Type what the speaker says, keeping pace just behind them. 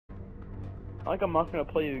Like I'm not gonna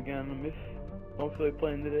play you again. I don't feel like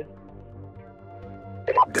playing today.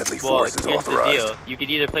 Deadly Well, force is here's the authorized. deal. You could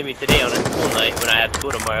either play me today on a school night when I have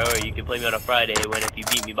school tomorrow, or you can play me on a Friday when if you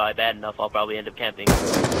beat me by bad enough, I'll probably end up camping. I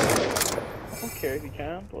don't care if you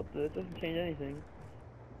camp, but it doesn't change anything.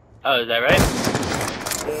 Oh, is that right?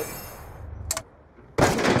 Yeah.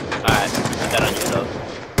 Alright, put that on yourself. It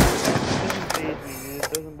doesn't faze me, dude.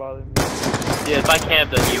 It doesn't bother me. Dude, if I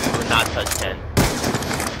camped on you, we would not touch 10.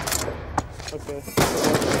 Okay.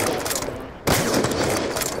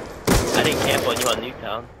 I didn't camp on you on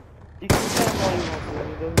Newtown. You can camp all you want, dude.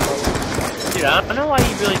 It doesn't bother me. Dude, I don't know why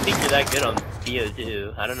you really think you're that good on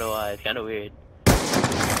BO2. I don't know why. It's kind of weird.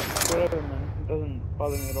 Whatever, man. It doesn't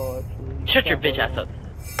bother me at all, actually. You Shut your camp all bitch you ass want. up.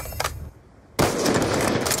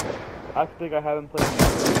 I think I haven't played it.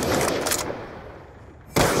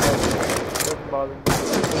 It doesn't bother me.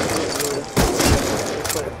 Just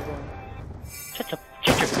play it for fun. Shut your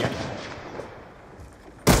bitch ass up.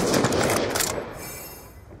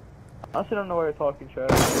 I honestly don't know why you're talking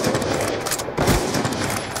trash.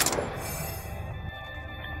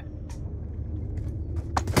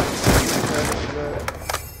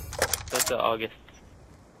 That's August.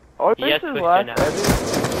 August He has is Twister last now. edit.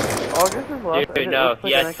 August is last Dude, edit. no, Looks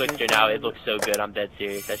he like has the next Twister Nuketown now. edit. It looks so good. I'm dead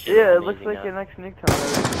serious. That shit Yeah, it looks looks like amazing your now. next Nuketown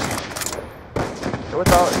edit.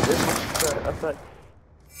 Without this much effect.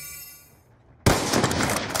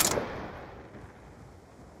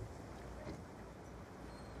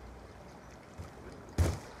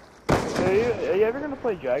 Are you ever gonna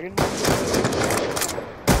play Dragon? I'll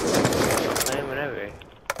play him whenever.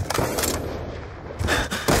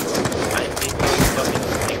 I think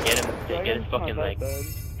fucking get him to get his fucking like. Bad.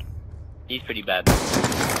 He's pretty bad.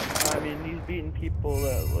 I mean, he's beating people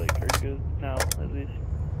that like are good now, at least.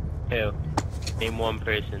 Who? Name one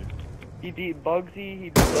person. He beat Bugsy. He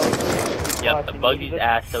beat Bugsy. Yep, the Bugsy's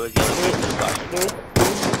ass. So is the other person. There's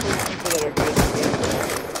people that are good.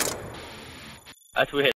 That's weird.